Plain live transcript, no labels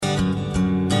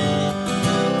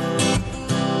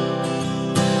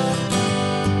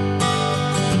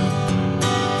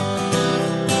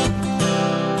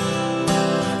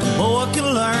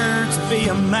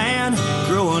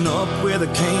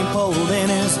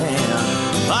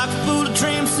hand. Like a Buddha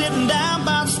dream sitting down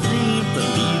by the stream that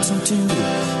leads him to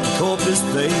Corpus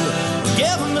Bay.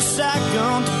 Give him a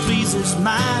shotgun to please his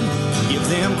mind. Give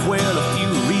them quail a few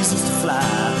reasons to fly.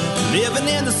 Living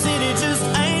in the city just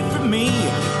ain't for me.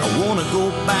 I wanna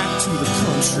go back to the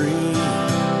country.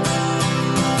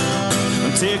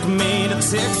 Take me to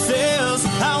Texas.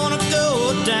 I wanna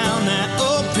go down that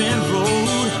open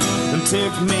road. And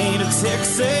take me to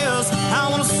Texas. I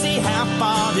wanna see how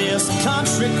far this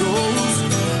country goes.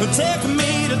 And take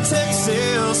me to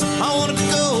Texas. I wanna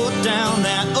go down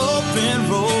that open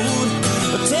road.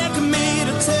 Take me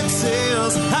to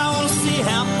Texas. I wanna see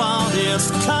how far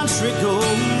this country goes.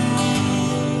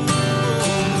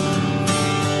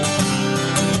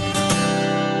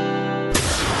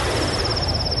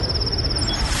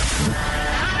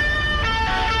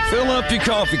 Fill up your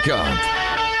coffee cup,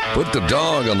 put the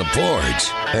dog on the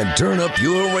porch, and turn up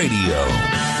your radio.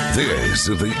 This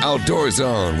is the Outdoor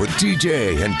Zone with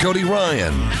TJ and Cody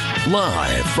Ryan,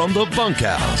 live from the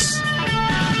bunkhouse.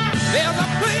 There's a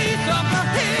place up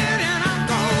ahead and I'm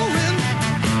going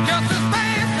just as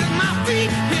fast as my feet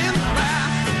can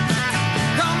fly.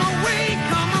 Come away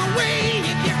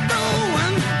if you're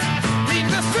going. Leave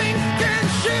the sinking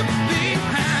ship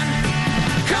behind.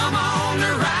 Come on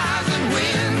the rising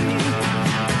wind.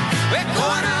 We're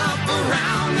going up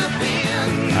around the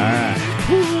bend. All right.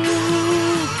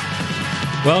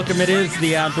 Welcome. It is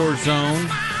the Outdoor Zone.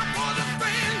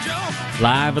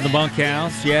 Live in the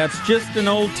bunkhouse. Yeah, it's just an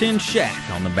old tin shack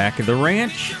on the back of the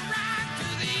ranch.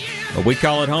 But we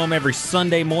call it home every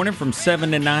Sunday morning from 7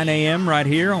 to 9 a.m. right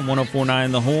here on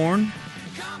 104.9 The Horn.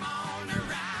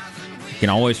 You can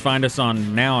always find us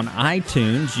now on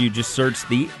iTunes. You just search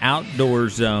the Outdoor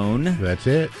Zone. That's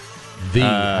it. The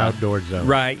Outdoor Zone.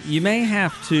 Right. You may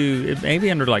have to, maybe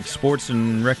under like sports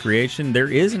and recreation, there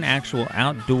is an actual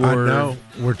outdoor. I know.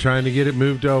 We're trying to get it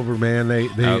moved over, man.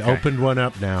 They opened one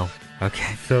up now.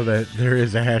 Okay. So that there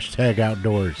is a hashtag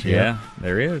outdoors. Yeah,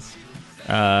 there is.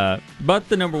 But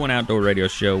the number one outdoor radio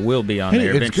show will be on there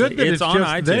it's eventually. Good that it's on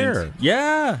just iTunes. There.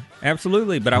 Yeah,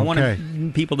 absolutely. But I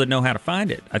want people to know how to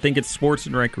find it. I think it's sports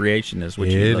and recreation is what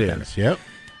you look at. It is, yep.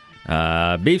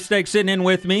 Beefsteak sitting in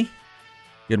with me.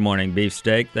 Good morning,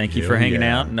 Beefsteak. Thank you for hanging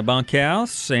out in the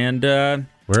bunkhouse. And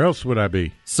where else would I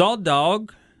be? Salt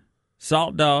Dog.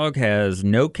 Salt Dog has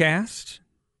no cast,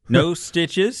 no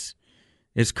stitches.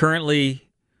 Is currently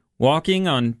walking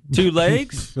on two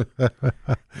legs, but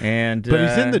he's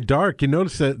in the dark. You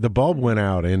notice that the bulb went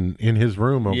out in his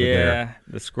room over there. Yeah,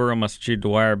 the squirrel must have chewed the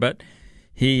wire, but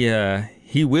he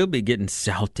will be getting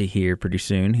salty here pretty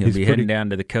soon. He'll be heading down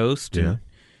to the coast. Yeah.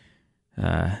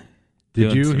 And,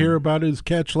 did you hear about his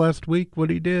catch last week? What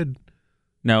he did?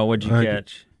 No, what'd you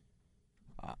catch?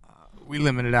 We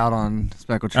limited out on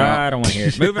speckled trout. I don't want to hear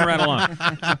it. Moving right along.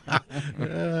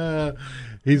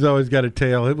 He's always got a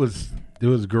tail. It was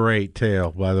a great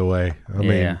tail, by the way. I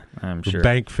mean, I'm sure.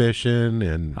 Bank fishing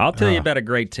and I'll tell you about a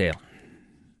great tail.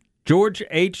 George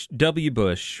H.W.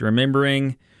 Bush,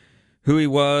 remembering who he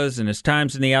was and his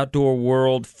times in the outdoor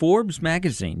world, Forbes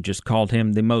magazine just called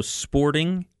him the most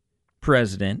sporting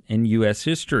president in U.S.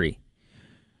 history.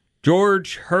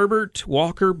 George Herbert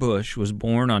Walker Bush was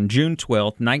born on June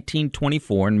 12,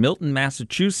 1924, in Milton,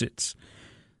 Massachusetts.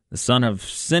 The son of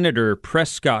Senator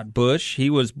Prescott Bush, he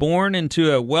was born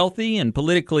into a wealthy and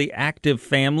politically active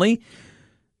family.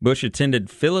 Bush attended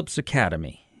Phillips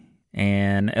Academy,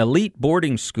 an elite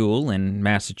boarding school in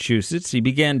Massachusetts. He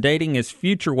began dating his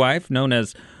future wife, known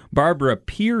as Barbara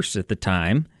Pierce at the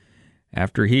time,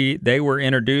 after they were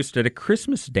introduced at a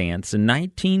Christmas dance in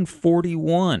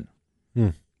 1941.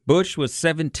 Bush was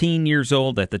 17 years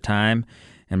old at the time,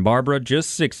 and Barbara just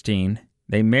 16.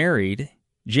 They married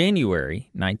January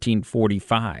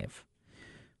 1945.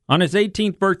 On his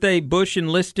 18th birthday, Bush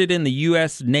enlisted in the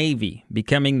U.S. Navy,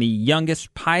 becoming the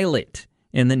youngest pilot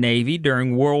in the Navy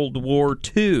during World War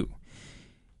II.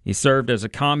 He served as a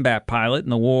combat pilot in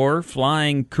the war,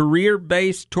 flying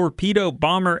career-based torpedo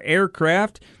bomber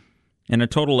aircraft in a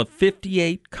total of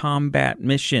 58 combat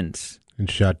missions. And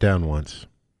shot down once.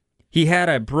 He had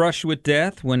a brush with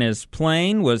death when his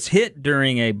plane was hit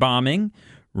during a bombing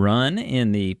run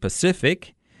in the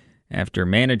Pacific. After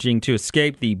managing to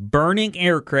escape the burning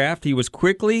aircraft, he was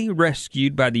quickly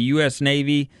rescued by the U.S.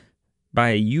 Navy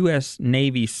by a U.S.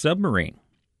 Navy submarine.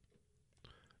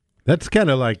 That's kind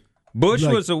of like Bush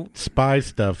was a spy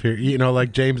stuff here,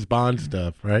 like James Bond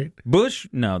stuff, right?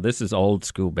 No, this is old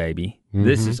school, baby. Mm-hmm.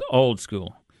 This is old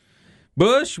school.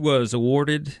 Bush was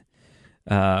awarded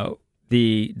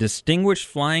the Distinguished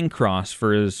Flying Cross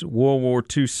for his World War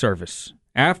II service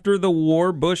After the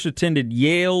war, Bush attended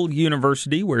Yale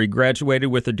University, where he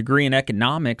graduated with a degree in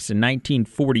economics in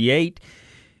 1948.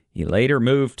 He later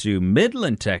moved to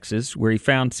Midland, Texas, where he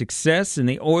found success in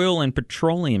the oil and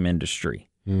petroleum industry.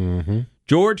 Mm-hmm.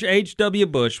 George H.W.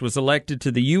 Bush was elected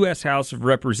to the U.S. House of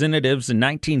Representatives in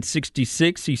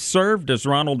 1966. He served as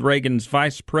Ronald Reagan's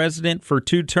vice president for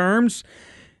 2 terms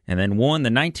and then won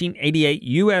the 1988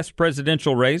 U.S.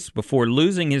 presidential race before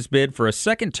losing his bid for a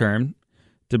second term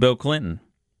to Bill Clinton.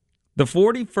 The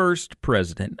 41st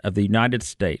president of the United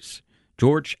States,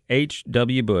 George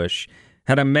H.W. Bush,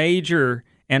 had a major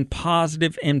and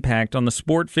positive impact on the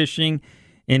sport fishing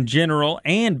in general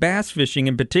and bass fishing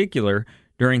in particular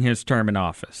during his term in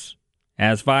office.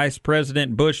 As vice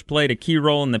president, Bush played a key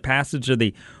role in the passage of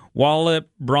the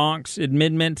Wallet-Bronx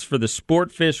Amendments for the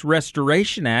Sport Fish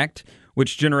Restoration Act,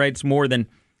 which generates more than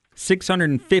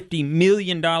 $650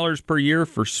 million per year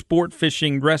for sport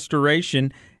fishing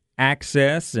restoration,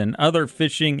 access, and other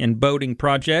fishing and boating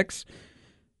projects.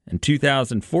 In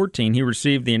 2014, he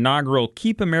received the inaugural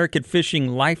Keep American Fishing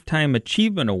Lifetime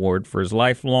Achievement Award for his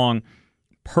lifelong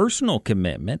personal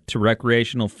commitment to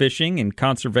recreational fishing and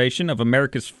conservation of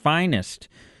America's finest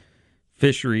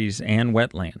fisheries and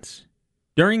wetlands.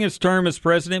 During his term as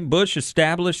president, Bush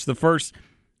established the first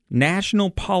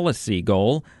national policy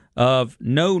goal of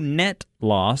no net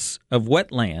loss of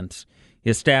wetlands. He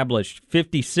established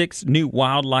 56 new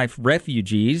wildlife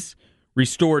refuges,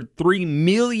 restored 3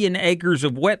 million acres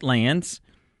of wetlands,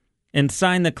 and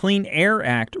signed the Clean Air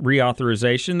Act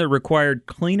reauthorization that required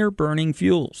cleaner burning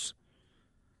fuels.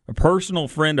 A personal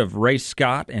friend of Ray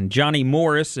Scott and Johnny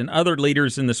Morris and other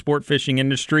leaders in the sport fishing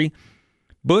industry,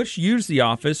 Bush used the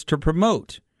office to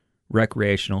promote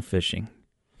recreational fishing.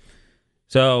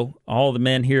 So, all the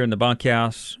men here in the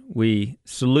bunkhouse, we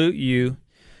salute you.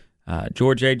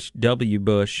 George H.W.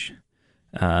 Bush,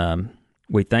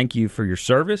 we thank you for your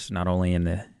service, not only in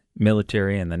the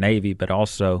military and the Navy, but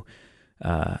also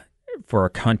for our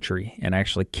country and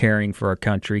actually caring for our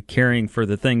country, caring for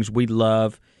the things we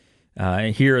love.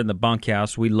 Here in the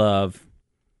bunkhouse, we love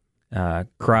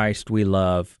Christ, we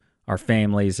love our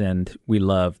families, and we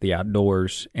love the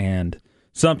outdoors, and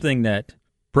something that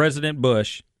President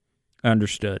Bush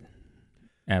understood.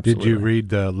 Absolutely. Did you read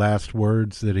the last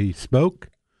words that he spoke?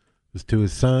 It was to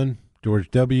his son,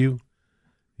 George W.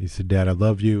 He said, "Dad, I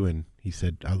love you," and he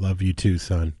said, "I love you too,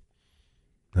 son."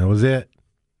 That was it.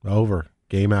 Over.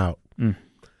 Game out.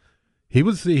 He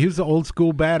was the old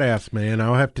school badass, man.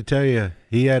 I'll have to tell you,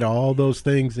 he had all those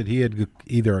things that he had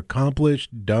either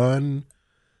accomplished, done,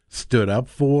 stood up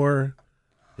for.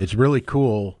 It's really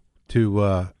cool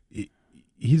to.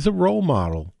 He's a role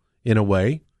model in a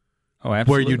way. Oh,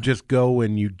 absolutely. Where you just go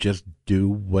and you just do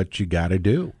what you got to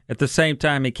do. At the same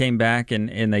time, he came back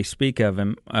and they speak of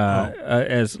him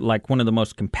as like one of the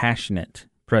most compassionate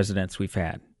presidents we've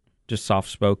had. Just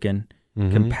soft-spoken,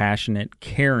 compassionate,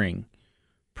 caring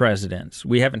presidents.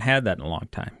 We haven't had that in a long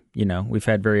time. You know, we've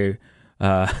had very...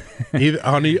 on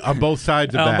both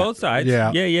sides of that. On both sides.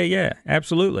 Yeah.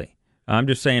 Absolutely. I'm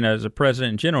just saying as a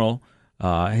president in general,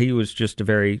 he was just a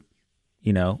very,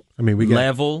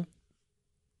 level...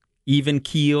 even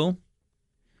keel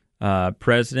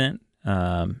president.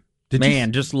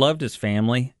 Just loved his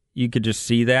family. You could just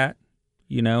see that.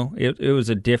 It was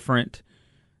a different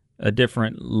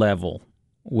level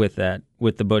with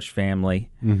the Bush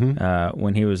family.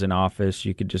 When he was in office,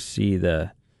 you could just see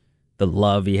the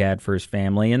love he had for his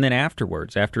family, and then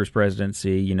afterwards, after his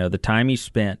presidency, the time he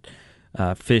spent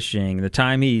fishing, the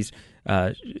time he's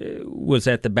was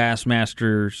at the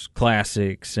Bassmasters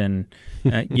Classics and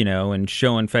and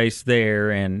showing face there,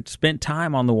 and spent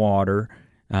time on the water,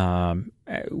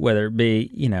 whether it be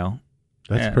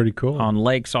that's pretty cool, on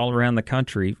lakes all around the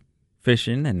country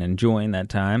fishing and enjoying that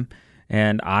time.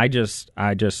 And I just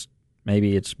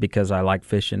maybe it's because I like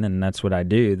fishing and that's what I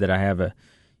do, that I have a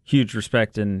huge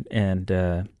respect and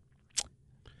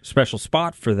special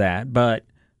spot for that. But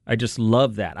I just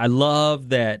love that. I love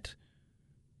that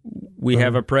we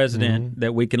have a president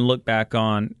that we can look back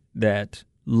on that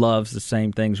loves the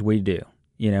same things we do.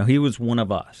 He was one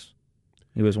of us.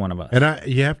 And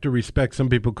you have to respect, some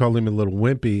people call him a little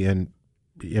wimpy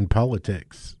in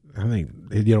politics. I think,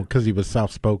 because he was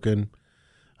soft-spoken.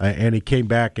 And he came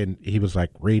back and he was like,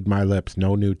 "Read my lips,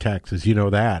 no new taxes." You know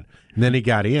that. And then he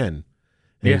got in.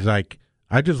 And he's like,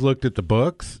 "I just looked at the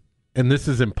books, and this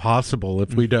is impossible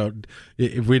if we don't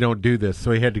do this." So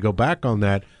he had to go back on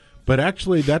that. But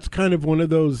actually, that's kind of one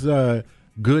of those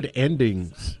good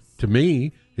endings to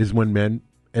me, is when men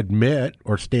admit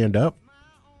or stand up.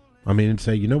 And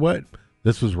say, "You know what?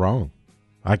 This was wrong.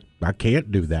 I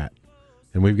can't do that.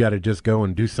 And we've got to just go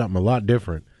and do something a lot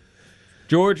different."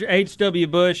 George H.W.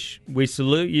 Bush, we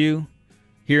salute you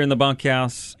here in the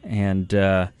bunkhouse. And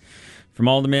from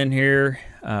all the men here,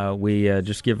 we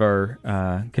just give our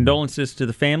condolences to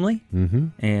the family. Mm-hmm.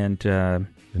 And to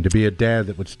be a dad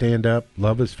that would stand up,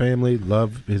 love his family,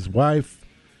 love his wife,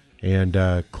 and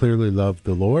clearly love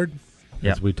the Lord,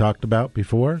 as we talked about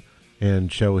before, and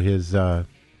show his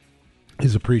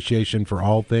appreciation for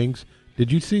all things.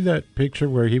 Did you see that picture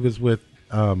where he was with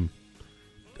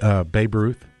Babe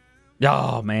Ruth?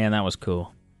 Oh man, that was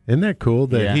cool. Isn't that cool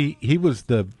that he was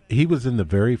in the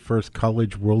very first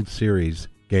College World Series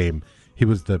game. He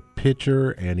was the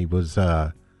pitcher, and he was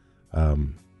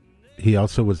he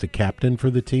also was the captain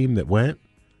for the team that went.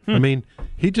 I mean,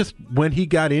 when he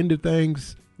got into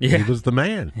things, he was the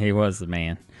man. He was the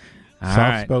man.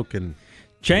 Soft-spoken.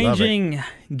 Changing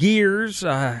gears,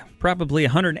 probably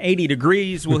 180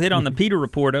 degrees. We'll hit on the Peter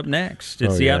Report up next.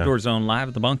 It's the Outdoor Zone live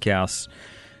at the bunkhouse.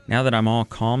 Now that I'm all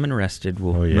calm and rested,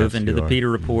 we'll move into the Peter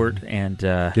Report and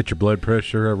get your blood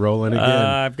pressure rolling again.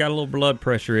 I've got a little blood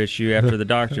pressure issue after the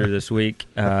doctor this week,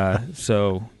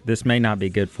 so this may not be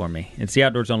good for me. It's the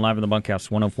Outdoor Zone live in the bunkhouse,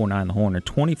 104.9 The Horn,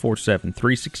 24/7,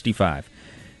 365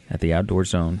 at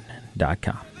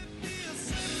theoutdoorzone.com.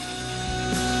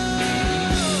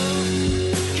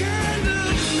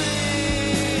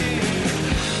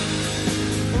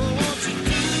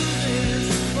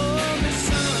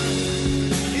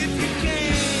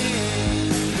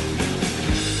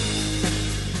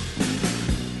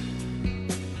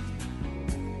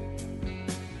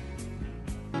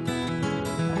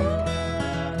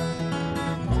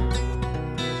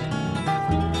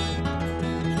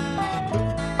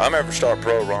 I'm EverStar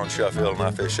Pro Ron Sheffield, and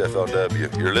I fish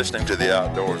FLW. You're listening to the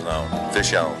Outdoor Zone.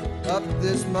 Fish on. Up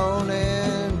this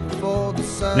morning before the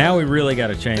sun. Now we really got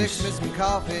to change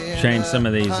some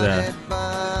of these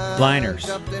liners.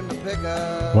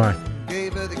 Why?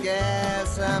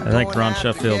 I think Ron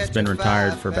Sheffield's been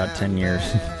retired for about 10 years.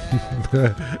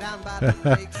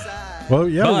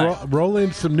 Well, roll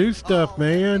in some new stuff,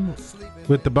 man.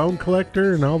 With the Bone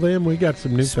Collector and all them, we got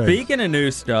some new things. Speaking of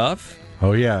new stuff.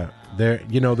 Oh, yeah.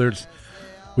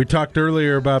 We talked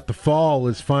earlier about the fall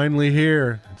is finally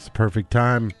here. It's the perfect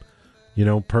time,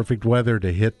 perfect weather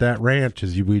to hit that ranch,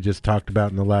 as we just talked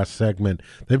about in the last segment.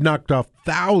 They've knocked off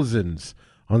thousands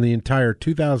on the entire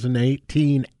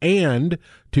 2018 and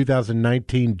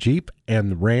 2019 Jeep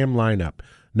and Ram lineup.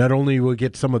 Not only will you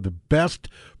get some of the best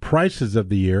prices of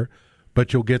the year,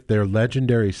 but you'll get their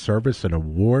legendary service and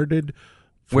awarded.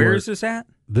 Where is this at?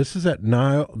 This is at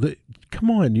Nile. Come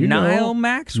on, Nile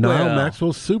Maxwell. Nile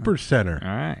Maxwell Super Center. All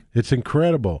right. It's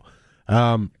incredible.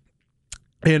 And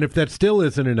if that still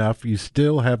isn't enough, you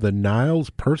still have the Niles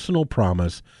personal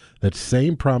promise, that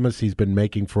same promise he's been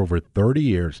making for over 30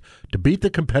 years, to beat the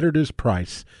competitor's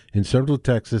price in Central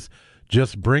Texas.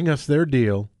 Just bring us their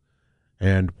deal,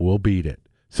 and we'll beat it.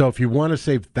 So if you want to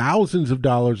save thousands of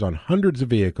dollars on hundreds of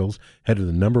vehicles, head to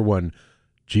the #1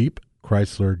 Jeep,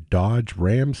 Chrysler, Dodge,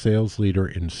 Ram sales leader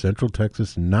in Central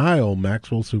Texas, Nile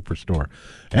Maxwell Superstore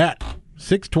at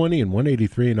 620 and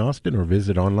 183 in Austin, or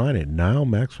visit online at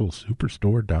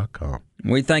NileMaxwellSuperstore.com.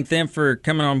 We thank them for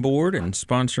coming on board and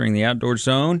sponsoring the Outdoor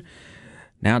Zone.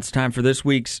 Now it's time for this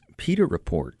week's Peter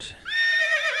Report.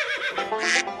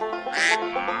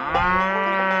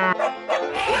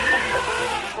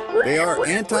 They are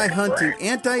anti-hunting,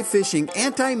 anti-fishing,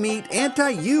 anti-meat,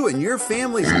 anti-you and your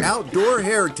family's outdoor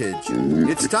heritage.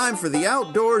 It's time for the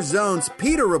Outdoor Zone's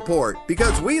Peter Report,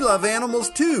 because we love animals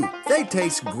too. They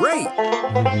taste great.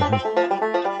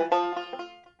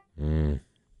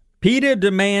 PETA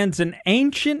demands an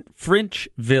ancient French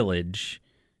village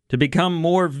to become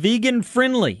more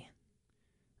vegan-friendly.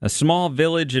 A small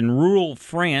village in rural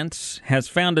France has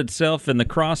found itself in the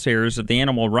crosshairs of the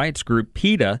animal rights group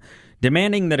PETA,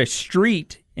 demanding that a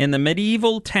street in the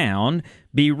medieval town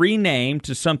be renamed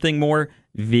to something more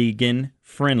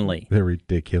vegan-friendly. They're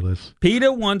ridiculous.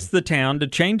 PETA wants the town to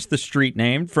change the street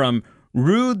name from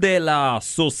Rue de la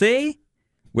Sauce,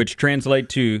 which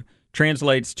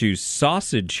translates to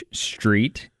Sausage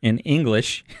Street in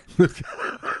English.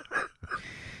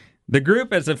 The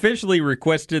group has officially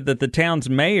requested that the town's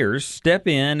mayors step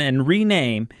in and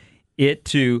rename it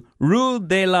to Rue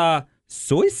de la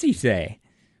Saucisse,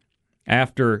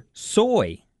 after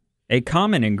soy, a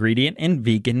common ingredient in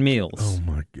vegan meals. Oh,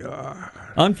 my God.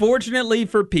 Unfortunately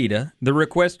for PETA, the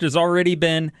request has already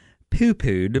been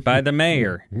poo-pooed by the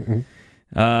mayor,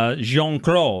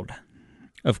 Jean-Claude.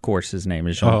 Of course, his name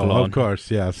is Jean-Claude. Oh, of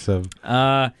course, yeah. So.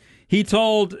 He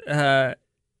told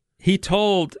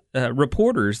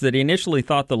reporters that he initially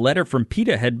thought the letter from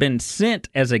PETA had been sent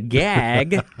as a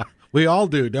gag. We all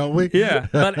do, don't we? Yeah,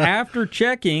 but after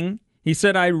checking, He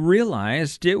said, I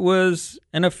realized it was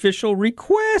an official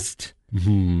request.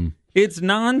 Mm-hmm. It's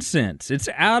nonsense. It's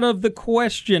out of the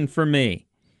question for me.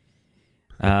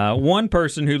 One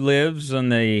person who lives on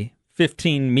the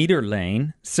 15-meter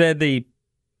lane said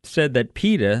that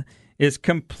PETA is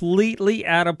completely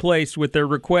out of place with their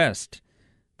request.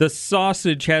 The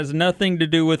sausage has nothing to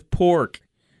do with pork.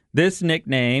 This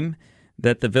nickname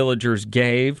that the villagers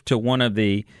gave to one of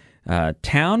the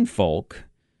town folk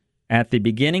at the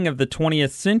beginning of the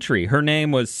 20th century. Her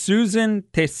name was Susan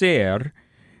Tesser,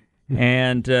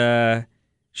 and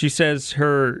she says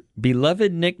her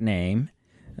beloved nickname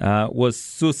was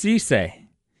Susise,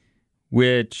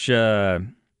 which the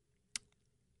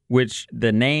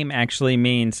name actually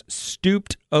means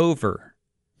stooped over,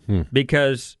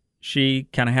 because she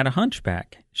kind of had a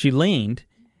hunchback. She leaned,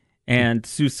 and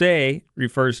Susse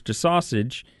refers to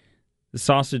sausage. The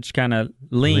sausage kind of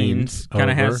leans, kind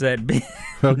of has that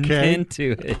bend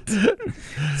to it.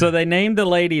 So they named the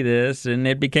lady this, and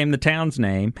it became the town's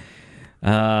name,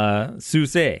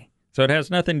 Susse. So it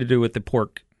has nothing to do with the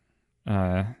pork.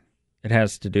 It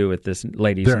has to do with this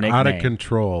lady's nickname. They're out of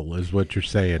control, is what you're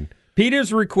saying.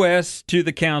 PETA's request to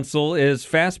the council is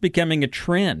fast becoming a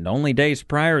trend. Only days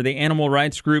prior, the animal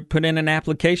rights group put in an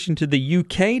application to the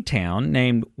UK town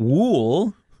named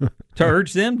Wool to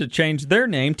urge them to change their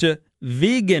name to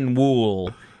Vegan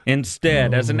Wool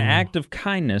instead, as an act of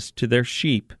kindness to their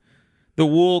sheep. The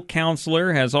Wool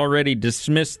councillor has already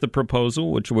dismissed the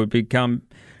proposal, which would come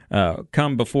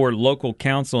before local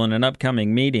council in an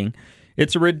upcoming meeting.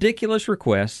 It's a ridiculous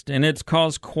request, and it's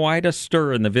caused quite a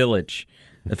stir in the village.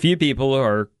 A few people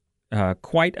are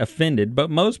quite offended,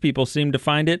 but most people seem to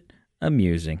find it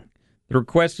amusing. The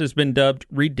request has been dubbed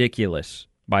ridiculous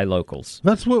by locals.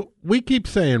 That's what we keep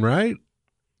saying, right?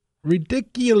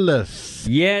 Ridiculous.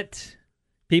 Yet,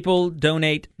 people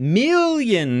donate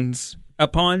millions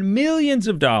upon millions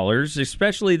of dollars,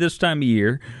 especially this time of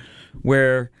year,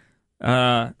 where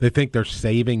they think they're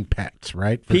saving pets,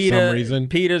 right? For some reason.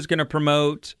 PETA's going to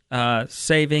promote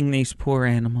saving these poor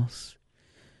animals.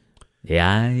 The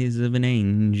eyes of an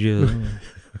angel.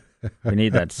 We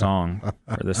need that song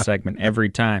for this segment every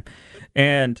time.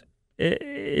 And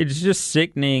it's just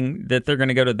sickening that they're going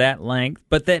to go to that length,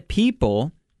 but that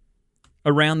people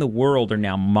around the world are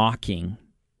now mocking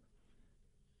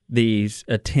these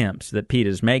attempts that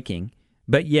PETA's making.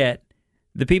 But yet,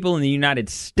 the people in the United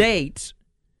States,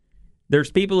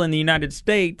 there's people in the United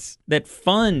States that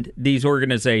fund these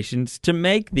organizations to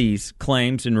make these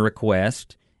claims and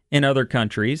requests in other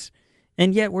countries,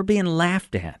 and yet we're being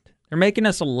laughed at. They're making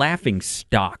us a laughing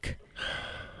stock.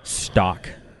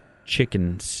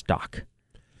 Chicken stock.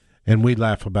 And we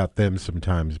laugh about them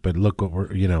sometimes, but look what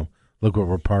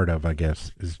we're part of, I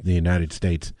guess, is the United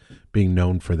States being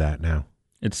known for that now.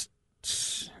 It's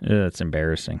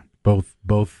embarrassing.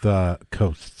 Both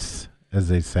coasts, as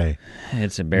they say.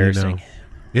 It's embarrassing.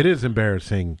 It is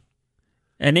embarrassing.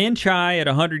 An inch high at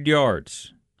 100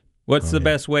 yards. What's the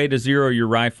best way to zero your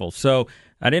rifle? So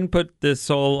I didn't put this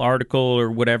whole article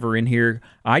or whatever in here.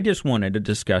 I just wanted a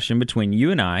discussion between you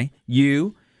and I.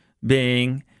 You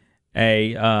being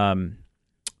a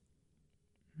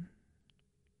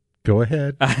Go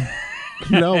ahead.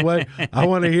 You know what? I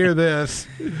want to hear this.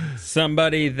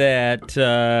 Somebody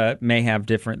that may have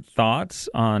different thoughts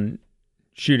on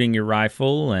shooting your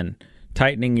rifle and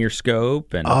tightening your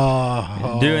scope and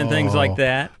doing things like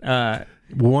that.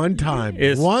 One time.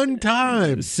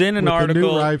 Send an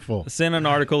article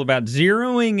about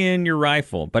zeroing in your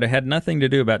rifle, but it had nothing to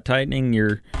do about tightening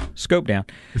your scope down.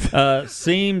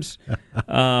 Seems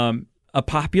a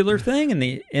popular thing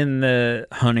in the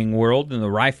hunting world, in the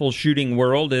rifle shooting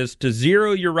world, is to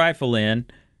zero your rifle in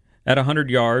at 100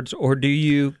 yards, or do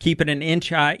you keep it an inch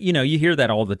high? You know, you hear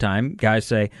that all the time. Guys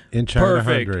say, inch high at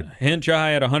perfect, 100. Inch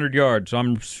high at 100 yards.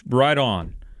 I'm right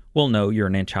on. Well, no, you're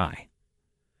an inch high,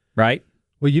 right?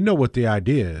 Well, you know what the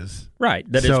idea is. Right,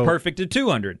 that it's perfect at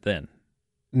 200 then.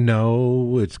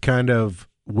 No, it's kind of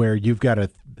where you've got to...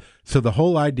 So the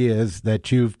whole idea is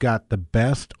that you've got the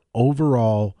best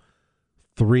overall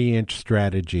 3-inch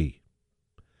strategy.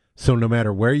 So no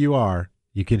matter where you are,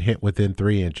 you can hit within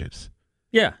 3 inches.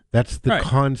 Yeah. That's the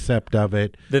concept of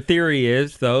it. The theory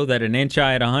is, though, that an inch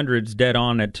high at 100 is dead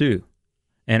on at 2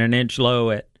 and an inch low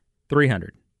at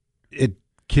 300. It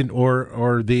can,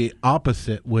 or the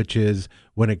opposite, which is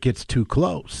when it gets too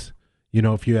close. You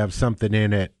know, if you have something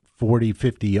in at 40,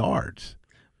 50 yards.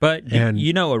 But,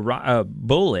 a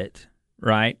bullet,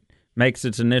 right, makes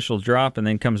its initial drop and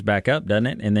then comes back up, doesn't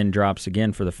it? And then drops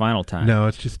again for the final time. No,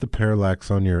 it's just the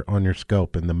parallax on your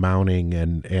scope and the mounting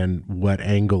and what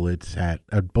angle it's at.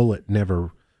 A bullet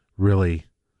never really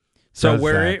So does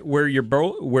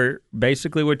where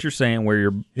basically what you're saying, where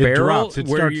your it barrel drops. It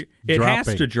starts it has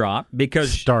dropping. to drop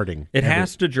because Starting. It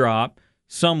has to drop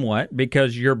somewhat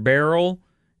because your barrel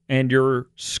and your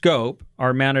scope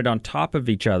are mounted on top of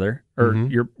each other, or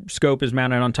your scope is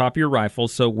mounted on top of your rifle.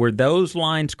 So where those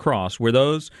lines cross, where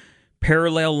those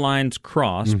parallel lines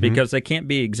cross, because they can't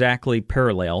be exactly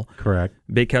parallel. Correct.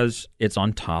 Because it's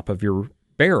on top of your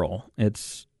barrel.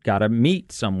 It's got to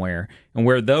meet somewhere. And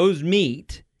where those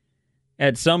meet,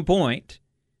 at some point,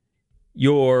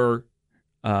 your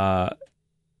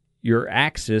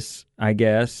axis, I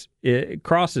guess, it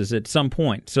crosses at some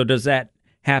point. So does that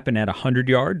happen at 100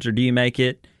 yards, or do you make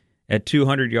it at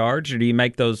 200 yards, or do you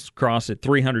make those cross at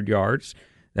 300 yards?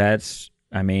 That's,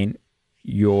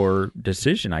 your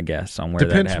decision, I guess, on where that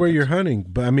happens. Depends where you're hunting.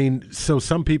 But, so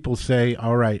some people say,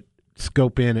 all right,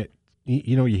 scope in at,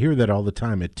 you hear that all the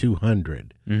time, at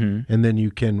 200. And then you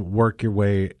can work your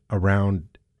way around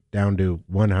down to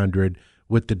 100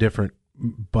 with the different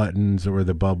buttons or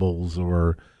the bubbles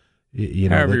or,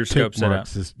 however the your scope's tick set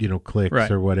marks, up.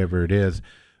 clicks or whatever it is.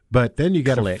 But then you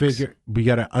got to we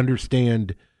got to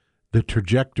understand the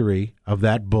trajectory of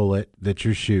that bullet that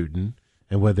you're shooting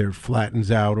and whether it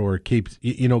flattens out or it keeps,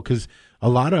 because a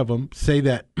lot of them say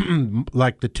that,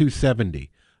 like the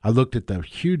 270. I looked at the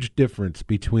huge difference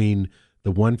between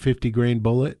the 150 grain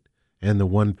bullet and the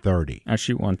 130. I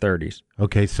shoot 130s.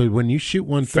 Okay, so when you shoot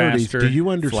 130s, Faster, do you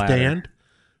understand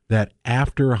that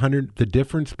after 100, the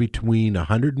difference between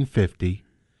 150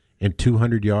 and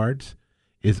 200 yards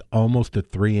is almost a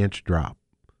 3-inch drop?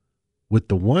 With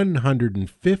the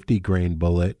 150 grain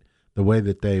bullet, the way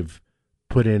that they've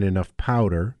put in enough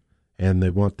powder and they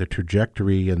want the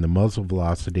trajectory and the muzzle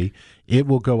velocity, it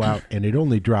will go out and it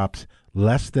only drops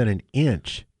less than an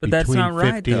inch. But that's not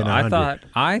right, though. And 100.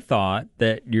 I thought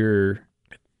that your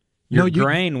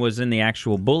grain was in the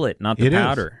actual bullet, not the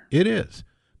powder. It is.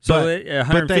 So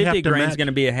 150 grain is going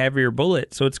to be a heavier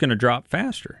bullet, so it's going to drop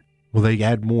faster. Well, they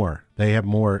add more. They have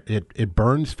more. It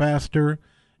burns faster,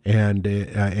 and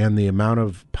the amount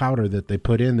of powder that they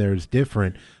put in there is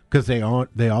different because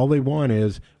all they want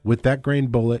is with that grain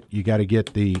bullet, you got to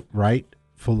get the right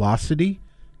velocity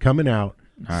coming out.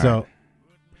 All right.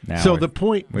 So the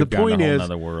point is,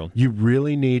 world. You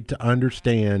really need to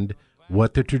understand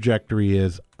what the trajectory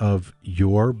is of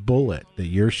your bullet that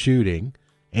you're shooting,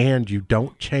 and you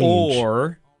don't change.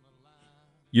 Or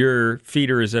your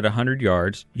feeder is at 100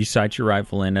 yards, you sight your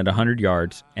rifle in at 100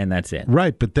 yards, and that's it.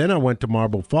 Right, but then I went to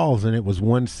Marble Falls, and it was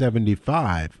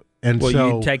 175. And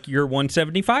you take your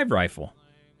 175 rifle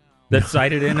that's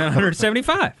sighted in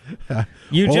 175.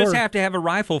 You just have to have a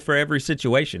rifle for every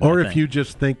situation. Or if you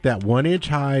just think that 1 inch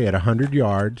high at 100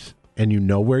 yards and you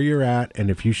know where you're at, and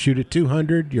if you shoot at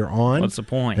 200, you're on. What's the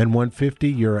point? And 150,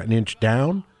 you're an inch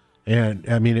down. And,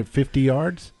 at 50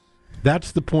 yards,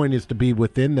 that's the point, is to be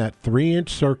within that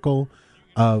 3-inch circle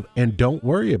and don't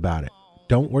worry about it.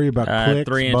 Don't worry about clicks,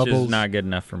 3 inches bubbles. is not good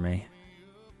enough for me.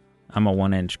 I'm a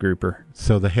 1-inch grouper.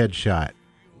 So the headshot.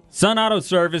 Sun Auto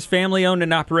Service, family-owned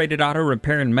and operated auto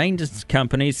repair and maintenance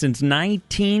company since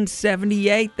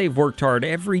 1978. They've worked hard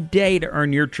every day to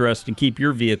earn your trust and keep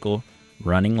your vehicle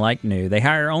running like new. They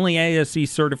hire only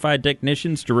ASE-certified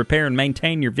technicians to repair and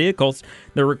maintain your vehicles.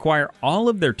 They require all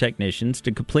of their technicians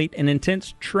to complete an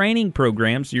intense training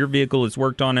program so your vehicle is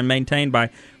worked on and maintained by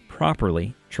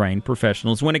properly trained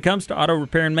professionals. When it comes to auto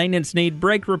repair and maintenance need,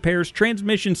 brake repairs,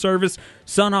 transmission service,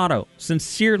 Sun Auto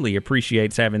sincerely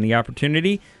appreciates having the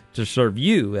opportunity to serve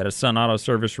you at a Sun Auto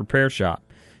Service repair shop.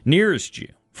 Nearest you,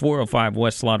 405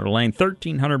 West Slaughter Lane,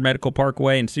 1300 Medical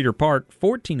Parkway in Cedar Park,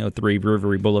 1403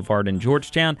 Rivery Boulevard in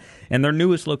Georgetown, and their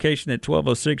newest location at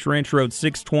 1206 Ranch Road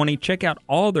 620. Check out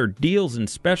all their deals and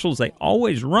specials they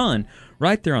always run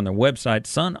right there on their website,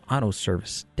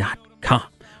 sunautoservice.com.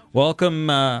 Welcome.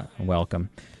 On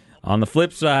the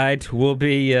flip side, we'll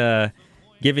be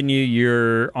giving you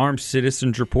your Armed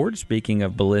Citizens Report. Speaking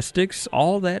of ballistics,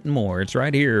 all that and more. It's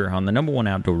right here on the number one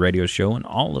outdoor radio show in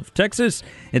all of Texas.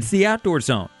 It's the Outdoor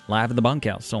Zone, live at the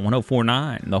Bunkhouse on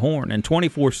 104.9 The Horn and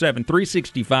 24/7,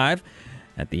 365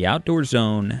 at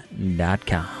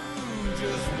theoutdoorzone.com.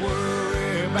 Just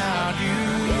worry about you.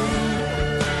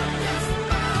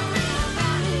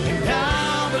 And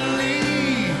I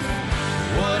believe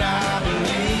what I believe.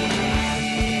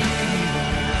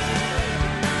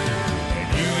 And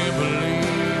you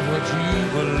believe what you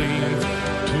believe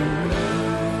too.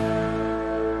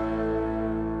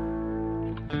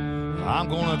 I'm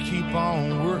gonna keep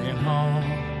on working hard,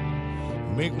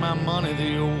 make my money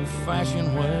the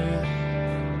old-fashioned way.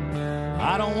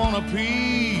 I don't want a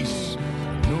piece of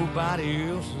nobody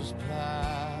else's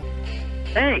pie.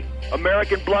 Hey,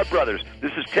 American Blood Brothers,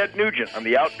 this is Ted Nugent on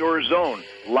the Outdoor Zone,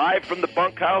 live from the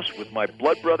bunkhouse with my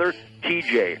blood brother,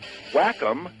 TJ. Whack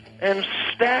 'em and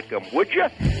stack 'em, would ya?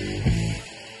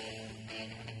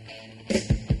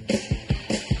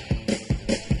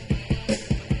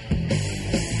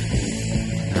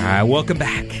 All right, welcome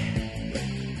back.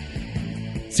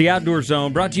 It's the Outdoor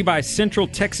Zone, brought to you by Central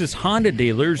Texas Honda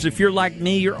dealers. If you're like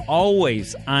me, you're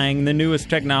always eyeing the newest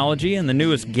technology and the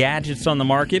newest gadgets on the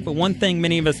market. But one thing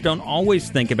many of us don't always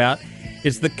think about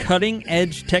is the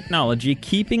cutting-edge technology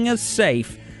keeping us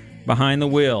safe behind the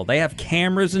wheel. They have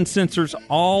cameras and sensors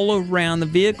all around the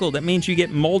vehicle. That means you get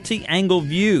multi-angle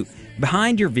view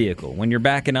behind your vehicle. When you're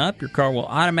backing up, your car will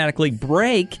automatically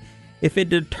brake if it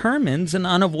determines an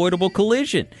unavoidable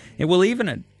collision. It will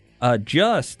even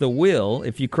adjust the wheel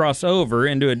if you cross over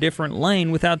into a different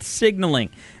lane without signaling.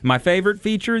 My favorite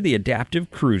feature, the adaptive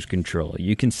cruise control.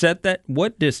 You can set that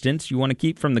what distance you want to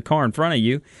keep from the car in front of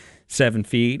you, 7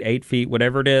 feet, 8 feet,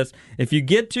 whatever it is. If you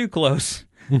get too close,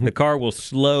 the car will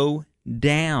slow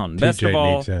down. Best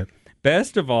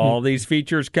of all, these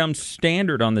features come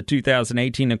standard on the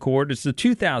 2018 Accord. It's the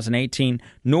 2018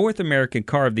 North American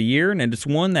Car of the Year, and it's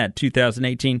won that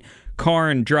 2018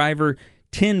 Car and Driver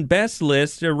 10 Best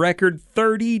list a record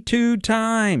 32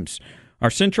 times. Our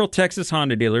Central Texas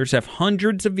Honda dealers have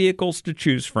hundreds of vehicles to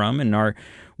choose from, and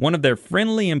one of their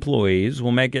friendly employees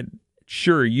will make it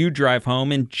sure you drive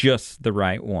home in just the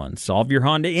right one. Solve your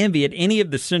Honda envy at any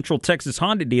of the Central Texas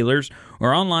Honda dealers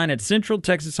or online at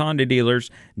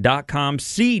centraltexashondadealers.com.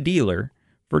 See dealer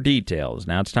for details.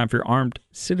 Now it's time for your Armed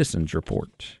Citizens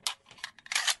Report.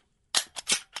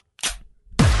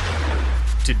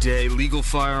 Today, legal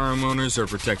firearm owners are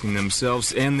protecting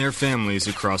themselves and their families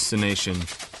across the nation.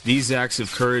 These acts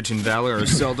of courage and valor are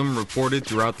seldom reported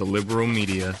throughout the liberal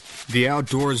media. The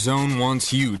Outdoor Zone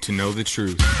wants you to know the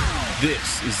truth.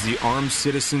 This is the Armed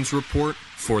Citizens Report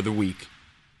for the week.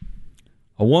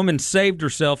 A woman saved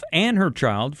herself and her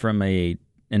child from an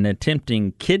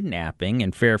attempting kidnapping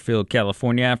in Fairfield,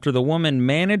 California, after the woman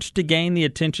managed to gain the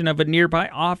attention of a nearby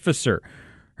officer.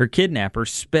 Her kidnapper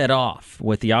sped off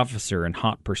with the officer in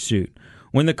hot pursuit.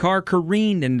 When the car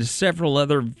careened into several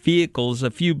other vehicles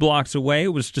a few blocks away,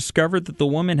 it was discovered that the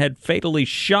woman had fatally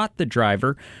shot the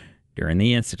driver during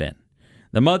the incident.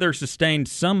 The mother sustained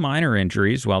some minor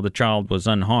injuries while the child was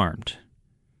unharmed.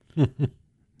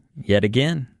 Yet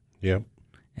again, a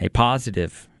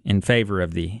positive in favor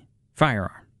of the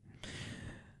firearm.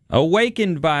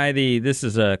 Awakened by this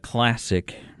is a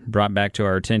classic brought back to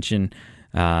our attention.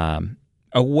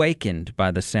 Awakened by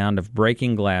the sound of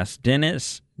breaking glass,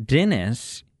 Dennis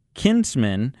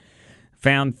Kinsman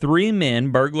found 3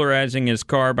 men burglarizing his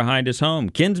car behind his home.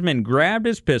 Kinsman grabbed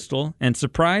his pistol and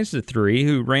surprised the 3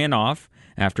 who ran off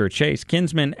after a chase.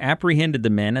 Kinsman apprehended the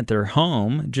men at their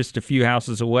home just a few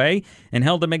houses away and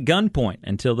held them at gunpoint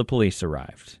until the police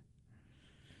arrived.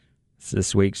 It's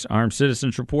this week's Armed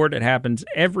Citizens Report. It happens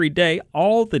every day,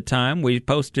 all the time. We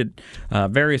posted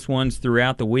various ones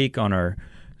throughout the week on our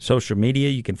social media.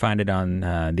 You can find it on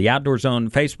the Outdoor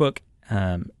Zone Facebook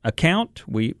account.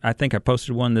 I think I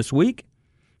posted one this week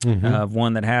of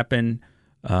one that happened,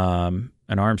 an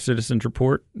Armed Citizens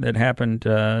Report that happened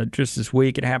just this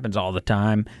week. It happens all the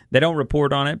time. They don't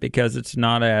report on it because it's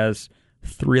not as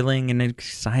thrilling and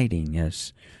exciting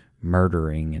as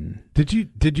murdering. And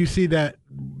did you see that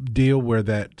deal where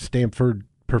that Stanford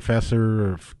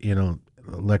professor of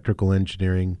electrical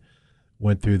engineering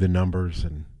went through the numbers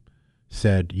and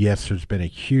said, yes, there's been a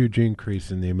huge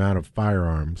increase in the amount of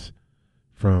firearms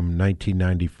from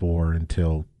 1994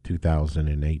 until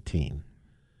 2018.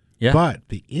 Yeah. But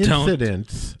the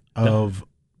incidence of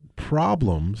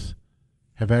problems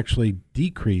have actually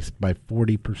decreased by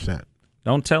 40%.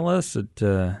 Don't tell us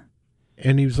that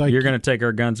and he was like, you're going to take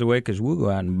our guns away because we'll go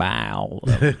out and buy all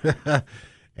of them.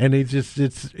 And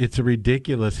it's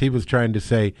ridiculous. He was trying to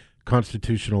say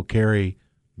constitutional carry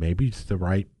maybe it's the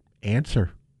right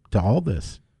answer to all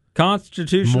this.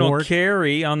 Constitutional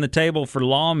carry on the table for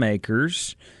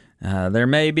lawmakers. There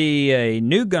may be a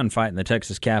new gunfight in the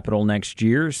Texas Capitol next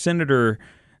year. Senator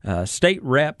State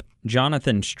Rep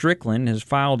Jonathan Strickland has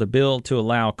filed a bill to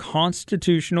allow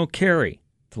constitutional carry,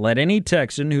 to let any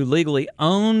Texan who legally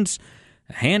owns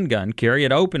a handgun carry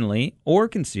it openly or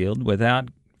concealed without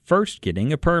first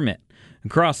getting a permit.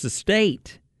 Across the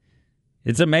state,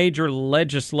 it's a major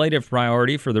legislative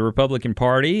priority for the Republican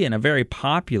Party and a very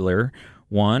popular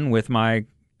one with my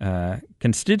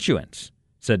constituents,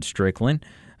 said Strickland.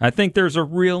 I think there's a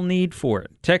real need for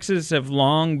it. Texas have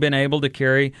long been able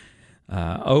to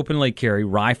openly carry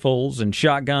rifles and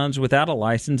shotguns without a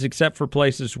license, except for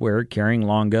places where carrying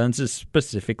long guns is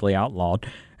specifically outlawed.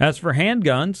 As for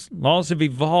handguns, laws have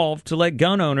evolved to let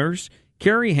gun owners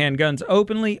carry handguns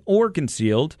openly or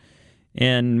concealed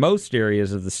in most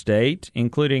areas of the state,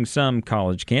 including some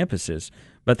college campuses.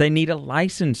 But they need a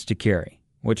license to carry,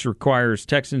 which requires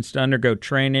Texans to undergo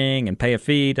training and pay a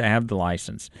fee to have the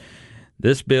license.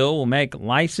 This bill will make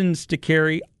license to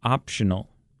carry optional.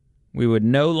 We would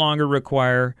no longer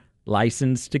require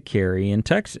license to carry in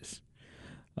Texas.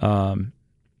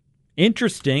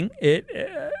 Interesting. It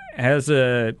as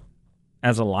a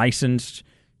licensed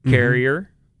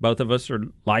carrier, both of us are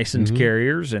licensed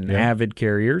carriers and avid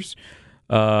carriers.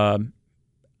 I'm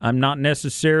not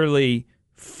necessarily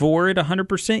for it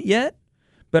 100% yet,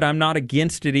 but I'm not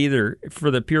against it either, for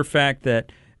the pure fact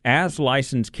that as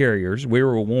licensed carriers, we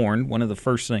were warned, one of the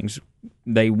first things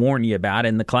they warn you about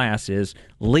in the class is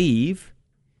leave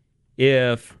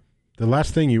if... The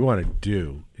last thing you want to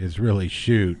do is really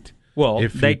shoot. Well,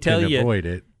 if they you tell can you avoid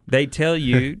it. They tell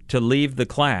you to leave the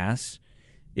class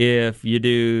if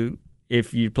you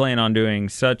plan on doing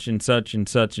such and such and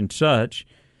such and such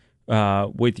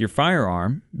with your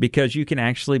firearm, because you can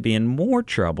actually be in more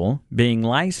trouble being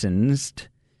licensed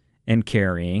and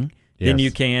carrying than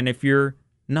you can if you're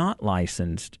not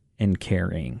licensed and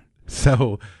carrying.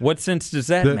 So, what sense does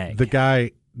that make?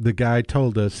 The guy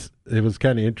told us, it was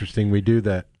kind of interesting. We do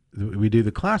the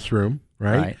classroom,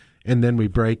 right? And then we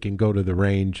break and go to the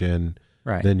range, and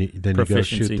then you go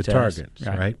shoot the targets,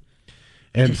 right?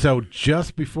 And so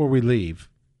just before we leave,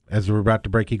 as we're about to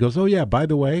break, he goes, "Oh yeah, by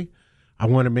the way, I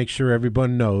want to make sure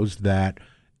everyone knows that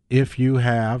if you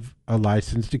have a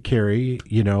license to carry,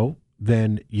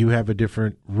 then you have a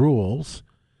different rules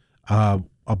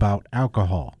about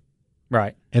alcohol."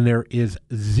 Right. And there is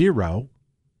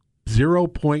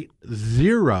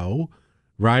 0.0,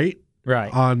 right,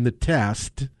 on the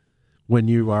test when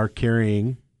you are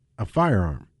carrying a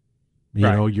firearm. You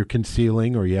know, you're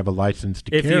concealing or you have a license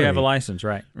to carry. If you have a license,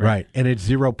 right. And it's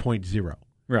 0.0.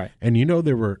 Right. And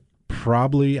there were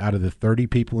probably, out of the 30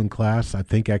 people in class, I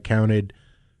think I counted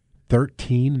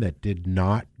 13 that did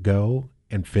not go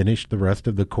and finish the rest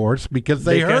of the course because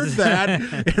they heard that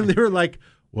and they were like,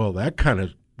 well, that kind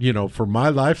of, for my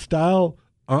lifestyle,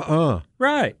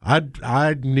 Right.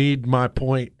 I'd need my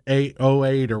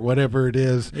 .808 or whatever it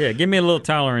is. Yeah, give me a little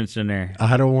tolerance in there.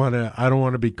 I don't want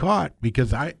to be caught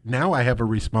because I have a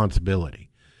responsibility.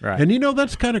 Right. And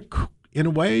that's kind of, in a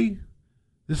way,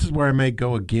 this is where I may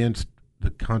go against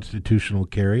the constitutional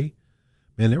carry.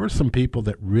 Man, there were some people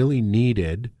that really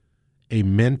needed a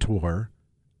mentor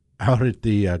out at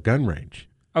the gun range.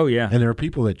 Oh, yeah. And there are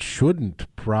people that shouldn't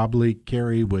probably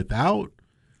carry without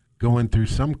going through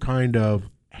some kind of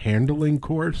handling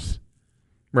course.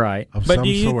 Right. Of but some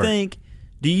do sort.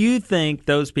 you think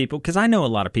those people, because I know a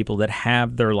lot of people that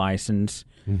have their license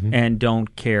and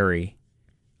don't carry,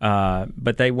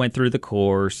 but they went through the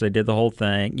course, they did the whole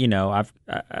thing.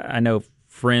 I know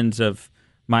friends of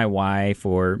my wife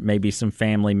or maybe some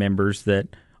family members that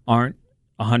aren't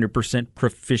 100%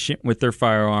 proficient with their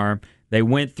firearm. They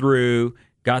went through,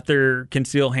 got their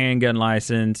concealed handgun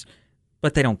license,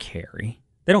 but they don't carry.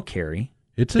 They don't carry.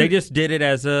 They just did it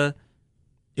as a...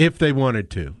 If they wanted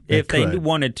to. If they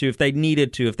wanted to, if they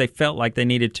needed to, if they felt like they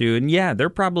needed to. And yeah, they're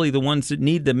probably the ones that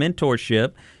need the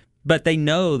mentorship, but they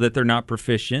know that they're not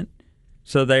proficient,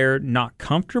 so they're not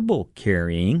comfortable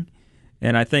carrying.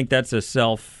 And I think that's a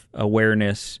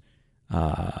self-awareness thing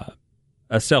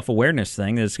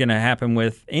that's going to happen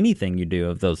with anything you do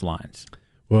of those lines.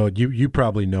 Well, you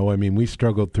probably know. I mean, we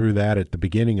struggled through that at the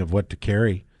beginning of what to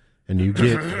carry. And you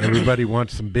get, everybody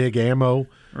wants some big ammo,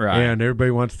 and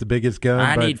everybody wants the biggest gun.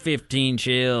 I need 15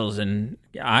 shells, and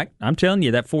I'm telling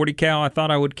you, that 40 cal I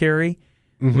thought I would carry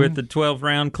with the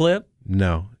 12-round clip.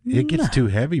 No, it gets too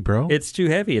heavy, bro. It's too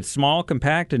heavy. It's small,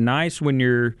 compact, and nice when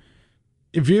you're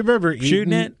if you've ever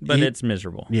shooting it, but it's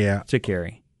miserable to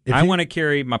carry. I want to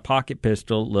carry my pocket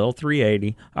pistol, little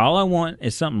 380. All I want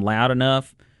is something loud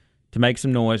enough to make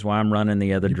some noise while I'm running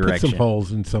the other direction. Put some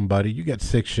holes in somebody. You got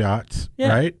 6 shots,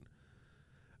 right?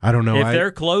 I don't know. If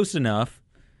they're close enough,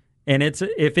 and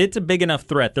if it's a big enough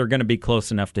threat, they're going to be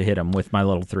close enough to hit them with my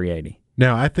little 380.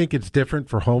 Now, I think it's different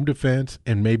for home defense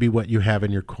and maybe what you have in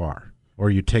your car,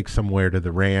 or you take somewhere to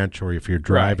the ranch, or if you're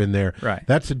driving there. Right.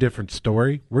 That's a different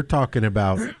story. We're talking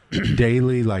about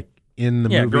daily, like in the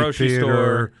movie grocery theater,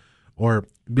 store, or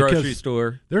grocery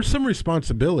store. There's some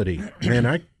responsibility,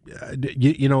 man.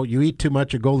 You eat too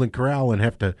much at Golden Corral and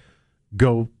have to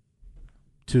go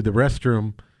to the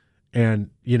restroom. And,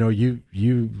 you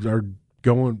are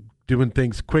doing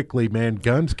things quickly, man.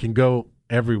 Guns can go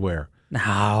everywhere.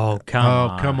 Oh,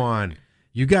 come on.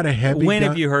 You got a heavy When gun.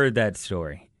 have you heard that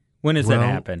story? When has that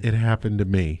happened? It happened to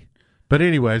me. But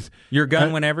anyways, your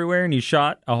gun went everywhere, and you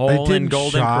shot a hole in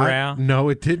Golden Corral. No,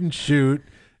 it didn't shoot.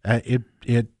 It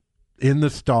in the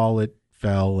stall. It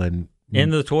fell and in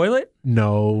the toilet.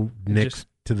 No, next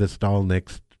to the stall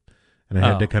next. And I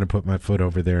had to kind of put my foot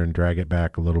over there and drag it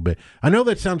back a little bit. I know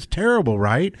that sounds terrible,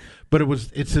 right? But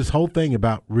it's this whole thing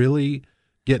about really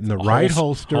getting the right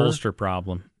holster. Holster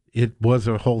problem. It was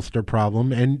a holster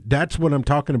problem. And that's what I'm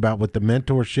talking about with the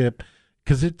mentorship.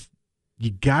 Because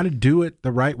you got to do it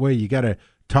the right way. You got to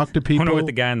talk to people. I wonder what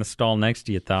the guy in the stall next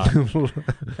to you thought.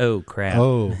 Oh, crap.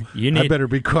 Oh, I better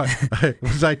be quiet.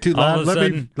 Was I too loud?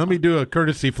 Let me do a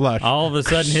courtesy flush. All of a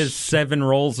sudden, his 7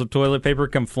 rolls of toilet paper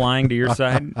come flying to your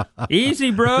side.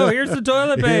 Easy, bro. Here's the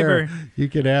toilet paper. Here, you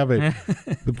can have it.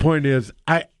 The point is,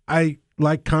 I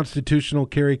like constitutional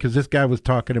carry because this guy was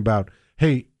talking about,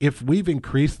 hey, if we've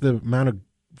increased the amount of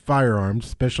firearms,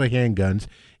 especially handguns,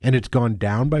 and it's gone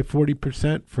down by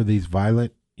 40% for these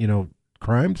violent,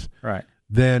 crimes, right?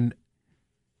 Then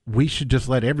we should just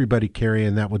let everybody carry,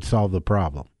 and that would solve the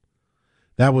problem.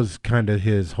 That was kind of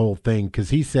his whole thing, because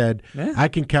he said, I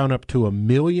can count up to 1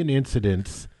 million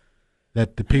incidents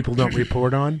that the people don't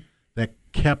report on that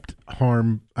kept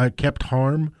harm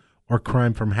or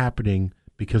crime from happening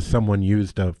because someone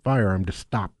used a firearm to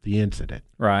stop the incident.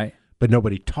 Right. But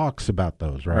nobody talks about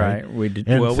those, right? Right. We do.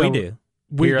 We do.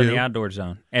 Here on the Outdoor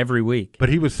Zone every week. But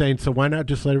he was saying, so why not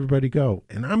just let everybody go?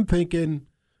 And I'm thinking,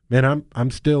 man,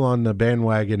 I'm still on the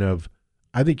bandwagon of,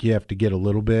 I think you have to get a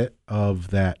little bit of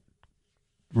that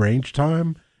range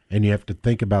time, and you have to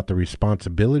think about the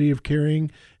responsibility of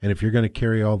carrying. And if you're going to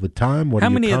carry all the time, how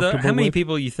many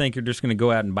people you think are just going to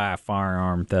go out and buy a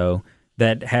firearm, though,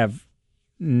 that have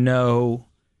no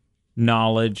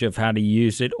knowledge of how to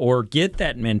use it or get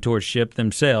that mentorship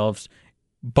themselves,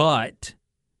 but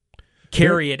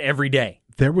carry it every day?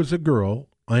 There was a girl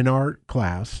in our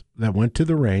class that went to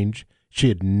the range. She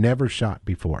had never shot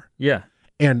before. Yeah.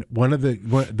 And one of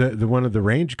the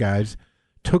range guys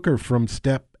took her from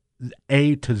step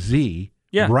A to Z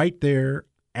right there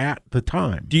at the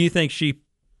time. Do you think she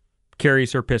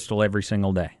carries her pistol every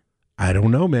single day? I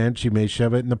don't know, man. She may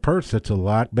shove it in the purse. It's a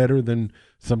lot better than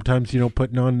sometimes,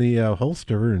 putting on the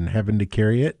holster and having to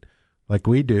carry it like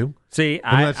we do. See,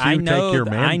 I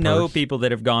know people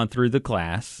that have gone through the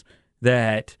class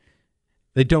that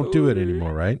they don't do it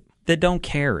anymore, right? That don't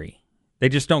carry. They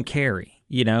just don't carry.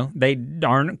 They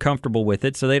aren't comfortable with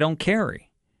it, so they don't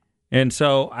carry. And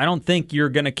so I don't think you're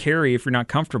going to carry if you're not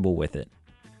comfortable with it.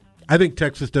 I think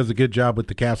Texas does a good job with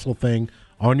the castle thing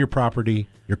on your property.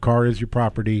 Your car is your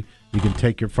property. You can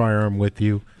take your firearm with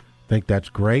you. I think that's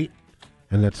great,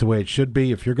 and that's the way it should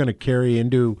be. If you're going to carry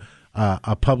into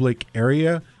a public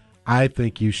area, I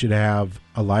think you should have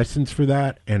a license for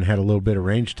that and had a little bit of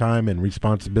range time and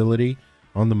responsibility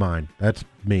on the mind. That's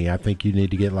me. I think you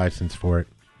need to get licensed for it.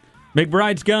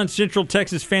 McBride's Guns, Central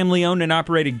Texas family-owned and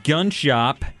operated gun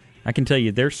shop. I can tell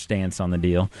you their stance on the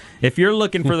deal. If you're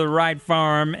looking for the right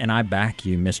firearm, and I back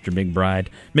you, Mr. McBride,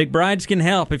 McBride's can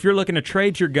help. If you're looking to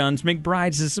trade your guns,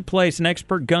 McBride's is the place. An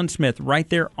expert gunsmith right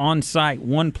there on site,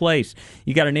 one place.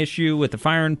 You got an issue with the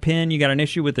firing pin, you got an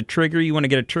issue with the trigger, you want to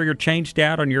get a trigger changed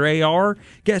out on your AR,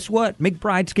 guess what?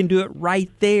 McBride's can do it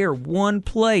right there, one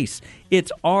place.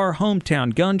 It's our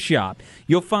hometown gun shop.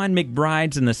 You'll find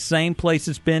McBride's in the same place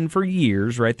it's been for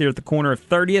years, right there at the corner of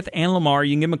 30th and Lamar.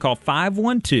 You can give them a call,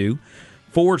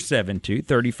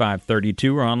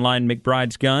 512-472-3532, or online,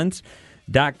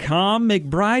 McBridesGuns.com.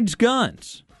 McBride's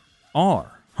Guns,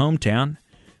 our hometown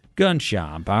gun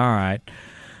shop. All right.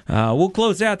 We'll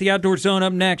close out the Outdoor Zone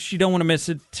up next. You don't want to miss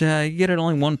it. You get it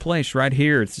only one place right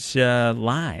here. It's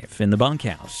live in the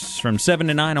bunkhouse from 7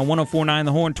 to 9 on 104.9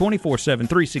 The Horn, 24/7,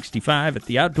 365 at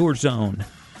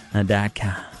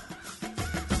theoutdoorzone.com.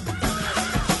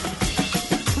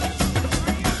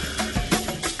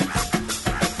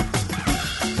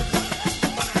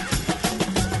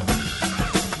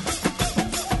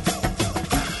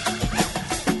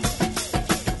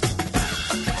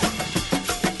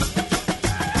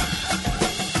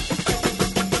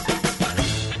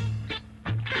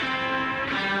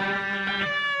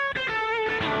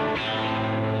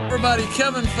 Everybody,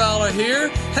 Kevin Fowler here,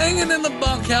 hanging in the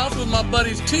bunkhouse with my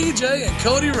buddies TJ and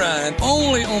Cody Ryan,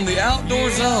 only on the Outdoor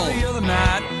Zone. The other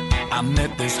night, I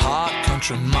met this hot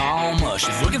country mama.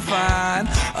 She's looking fine.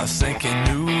 I was thinking,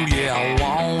 ooh, yeah, I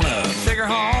wanna take her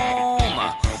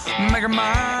home, make her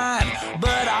mine.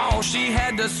 But all she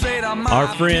had to say to my our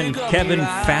friend Kevin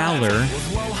Fowler,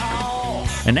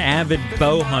 an avid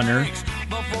bow hunter.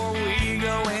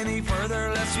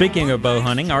 Speaking of bow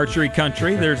hunting, archery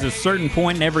country, there's a certain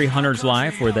point in every hunter's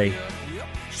life where they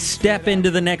step into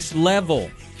the next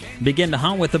level, begin to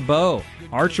hunt with a bow.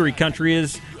 Archery country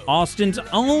is Austin's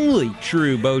only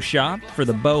true bow shop for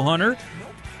the bow hunter,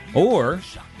 or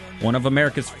one of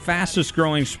America's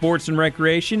fastest-growing sports and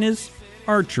recreation is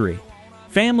archery.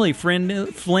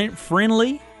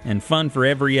 Family-friendly and fun for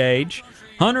every age.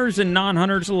 Hunters and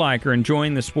non-hunters alike are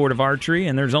enjoying the sport of archery,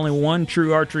 and there's only one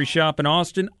true archery shop in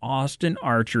Austin, Austin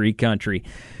Archery Country.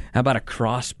 How about a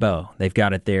crossbow? They've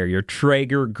got it there. Your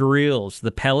Traeger grills,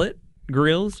 the pellet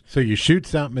grills. So you shoot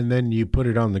something and then you put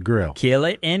it on the grill. Kill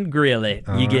it and grill it.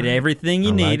 You get everything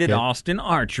you need at Austin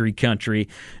Archery Country.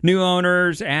 New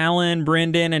owners, Alan,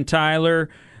 Brendan, and Tyler.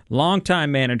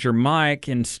 Longtime manager Mike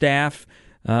and staff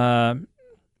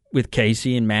with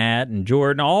Casey and Matt and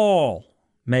Jordan all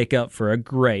make up for a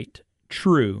great,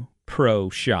 true pro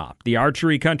shop. The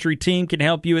Archery Country team can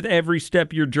help you with every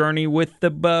step of your journey with the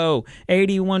bow.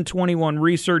 8121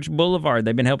 Research Boulevard.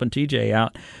 They've been helping TJ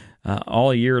out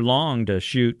all year long to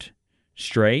shoot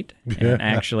straight and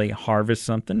actually harvest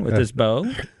something with his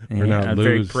bow. And I'm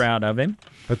very proud of him.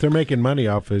 But they're making money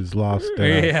off his lost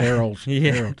arrows.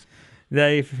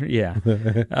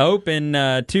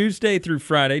 Open Tuesday through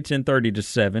Friday, 10:30 to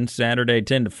 7, Saturday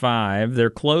 10 to 5. They're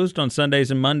closed on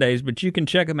Sundays and Mondays, but you can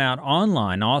check them out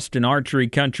online,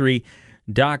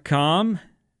 austinarcherycountry.com.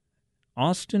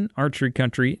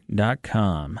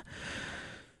 austinarcherycountry.com.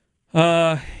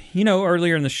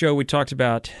 Earlier in the show we talked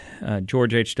about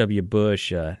George H.W.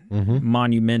 Bush,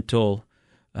 monumental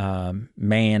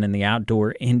man in the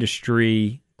outdoor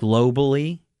industry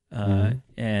globally,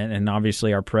 and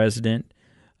obviously our president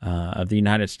of the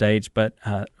United States. But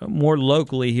more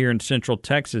locally here in Central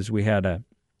Texas, we had a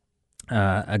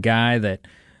guy that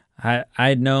I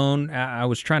had known. I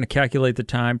was trying to calculate the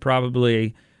time,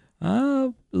 probably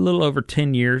a little over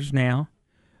 10 years now.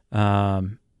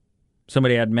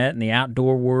 Somebody I'd met in the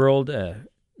outdoor world, a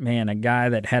guy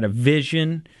that had a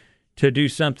vision to do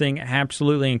something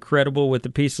absolutely incredible with a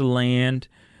piece of land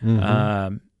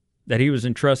that he was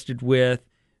entrusted with,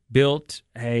 built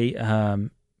a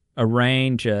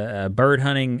range, a bird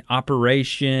hunting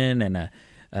operation, and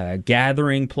a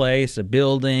gathering place, a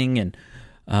building, and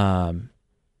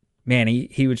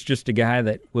he was just a guy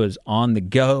that was on the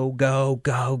go,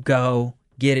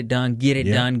 get it done, get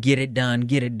it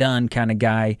done kind of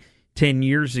guy 10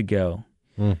 years ago.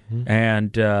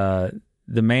 And the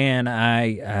man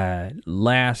I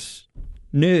last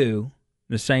knew,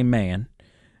 the same man,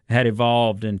 had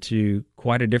evolved into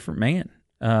quite a different man.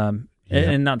 And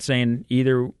not saying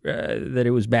either that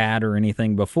it was bad or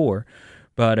anything before,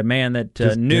 but a man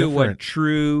that knew what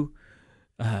true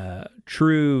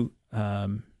legacy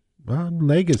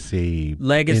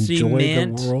enjoy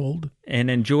meant, the world, and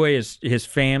enjoy his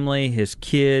family, his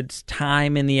kids,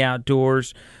 time in the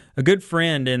outdoors. A good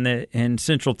friend in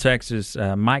Central Texas,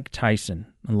 Mike Tyson.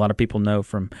 A lot of people know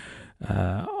from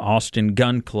Austin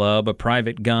Gun Club, a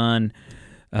private gun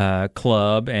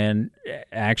club, and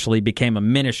actually became a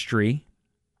ministry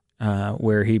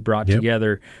where he brought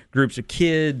together groups of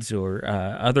kids or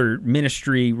other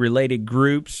ministry-related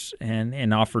groups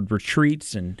and offered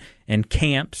retreats and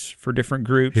camps for different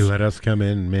groups. He let us come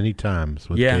in many times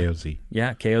with KOZ.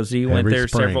 Yeah, KOZ went there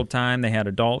several times. They had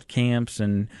adult camps,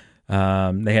 and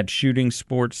they had shooting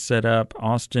sports set up.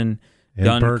 Austin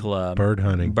Gun Club. Bird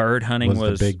hunting. Bird hunting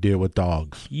was the big deal with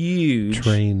dogs. Huge.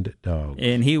 Trained dogs.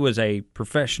 And he was a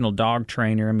professional dog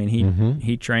trainer. I mean,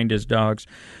 he trained his dogs.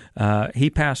 He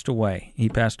passed away. He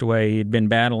had been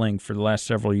battling for the last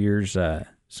several years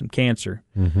some cancer.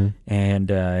 And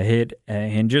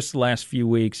in just the last few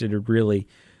weeks, it had really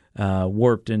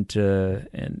warped into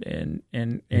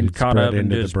and caught up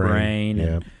into his brain.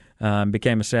 And,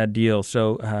 became a sad deal.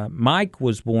 So Mike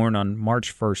was born on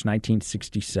March 1st,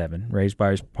 1967, raised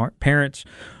by his parents,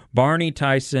 Barney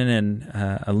Tyson and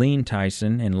Aline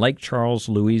Tyson, in Lake Charles,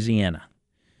 Louisiana.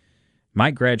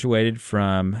 Mike graduated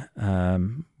from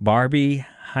Barbie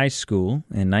High School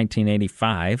in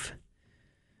 1985.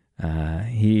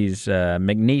 He's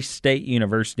McNeese State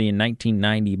University in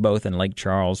 1990, both in Lake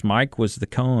Charles. Mike was the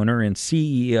co-owner and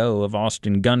CEO of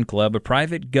Austin Gun Club, a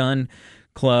private gun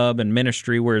club and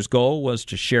ministry where his goal was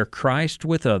to share Christ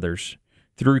with others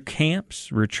through camps,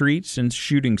 retreats, and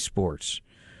shooting sports.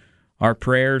 Our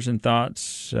prayers and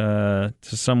thoughts to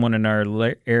someone in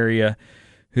our area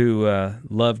who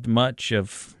loved much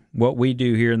of what we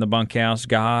do here in the bunkhouse: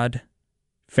 God,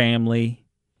 family,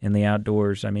 and the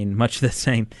outdoors. I mean, much the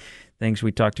same things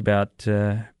we talked about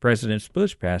President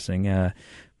Bush passing.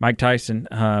 Mike Tyson,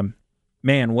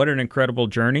 man, what an incredible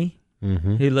journey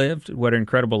he lived. What an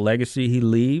incredible legacy he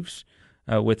leaves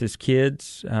with his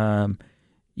kids.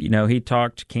 He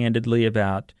talked candidly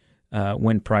about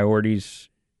when priorities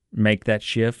make that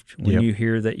shift. When you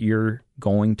hear that you're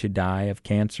going to die of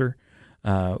cancer,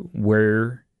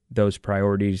 where those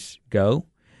priorities go.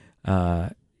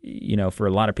 For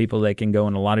a lot of people, they can go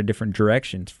in a lot of different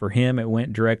directions. For him, it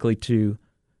went directly to,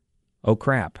 oh,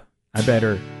 crap, I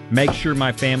better make sure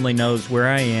my family knows where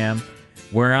I am,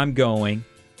 where I'm going,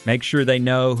 make sure they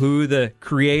know who the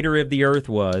creator of the earth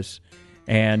was,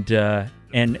 and try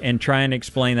and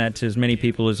explain that to as many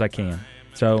people as I can.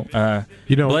 So,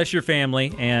 bless your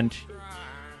family. And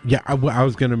yeah, I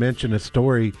was going to mention a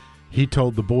story he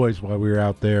told the boys while we were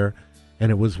out there,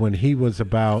 and it was when he was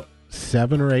about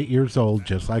 7 or 8 years old,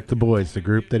 just like the boys, the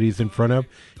group that he's in front of.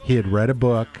 He had read a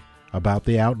book about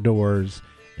the outdoors,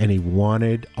 and he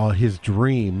wanted, his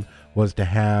dream was to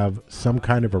have some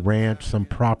kind of a ranch, some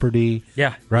property.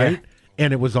 Yeah. Right? Yeah.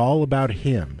 And it was all about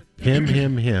him.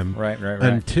 Him. Right.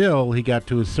 Until he got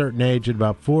to a certain age, at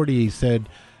about 40, he said,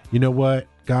 you know what,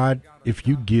 God, if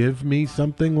you give me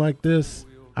something like this,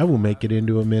 I will make it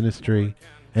into a ministry.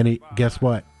 And guess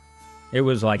what? It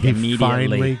was like he immediately.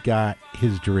 Finally got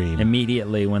his dream.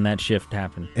 Immediately when that shift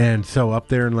happened. And so up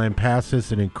there in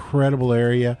Lampasas, an incredible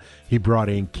area. He brought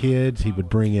in kids. He would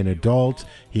bring in adults.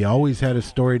 He always had a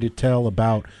story to tell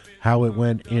about how it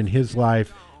went in his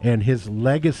life. And his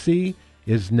legacy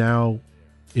is now,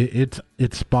 it's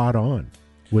spot on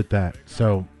with that.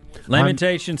 So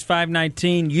Lamentations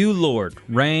 5:19, you, Lord,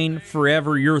 reign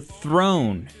forever. Your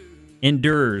throne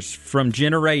endures from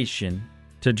generation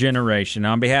to generation.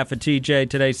 On behalf of TJ,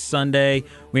 today's Sunday.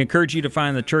 We encourage you to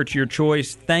find the church of your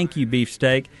choice. Thank you,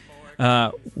 Beefsteak.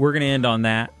 We're going to end on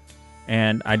that.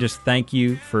 And I just thank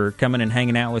you for coming and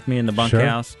hanging out with me in the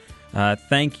bunkhouse. Sure.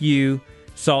 Thank you,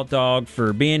 Salt Dog,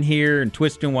 for being here and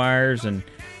twisting wires and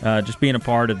just being a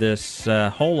part of this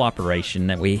whole operation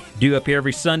that we do up here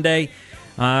every Sunday.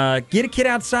 Get a kid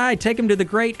outside. Take them to the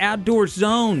great outdoor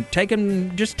zone. Take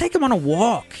them on a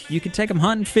walk. You can take them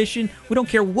hunting, fishing. We don't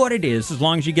care what it is, as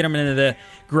long as you get them into the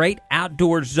great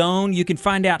outdoor zone. You can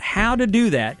find out how to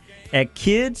do that at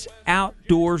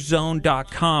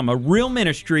kidsoutdoorzone.com, a real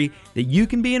ministry that you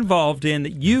can be involved in,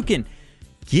 that you can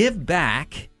give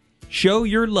back, show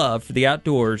your love for the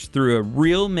outdoors through a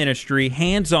real ministry,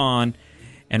 hands-on,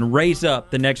 and raise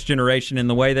up the next generation in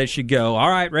the way they should go. All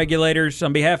right, regulators,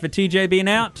 on behalf of TJ being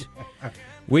out,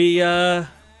 we all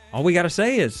we got to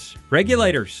say is,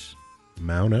 regulators,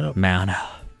 mount up. Mount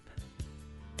up.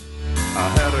 I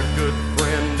had a good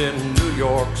friend in New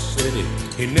York City.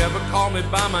 He never called me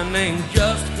by my name,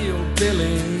 just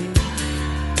Hillbilly.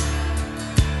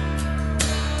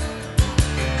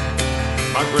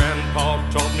 My grandpa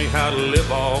taught me how to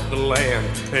live off the land,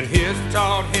 and his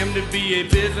taught him to be a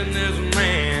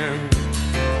businessman.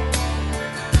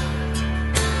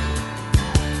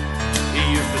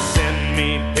 He used to send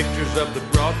me pictures of the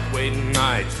Broadway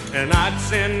nights, and I'd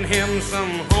send him some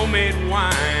homemade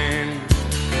wine.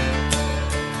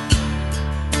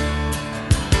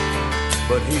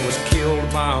 But he was killed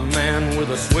by a man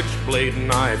with a switchblade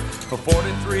knife. For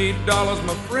 $43,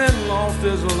 my friend lost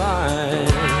his life.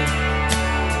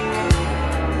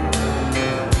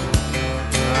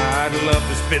 I'd love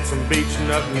to spit some beach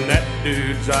nut in that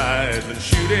dude's eyes and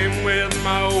shoot him with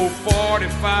my old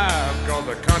 45, 'cause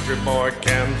a country boy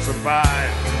can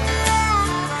survive.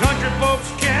 Country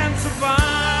folks can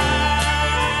survive.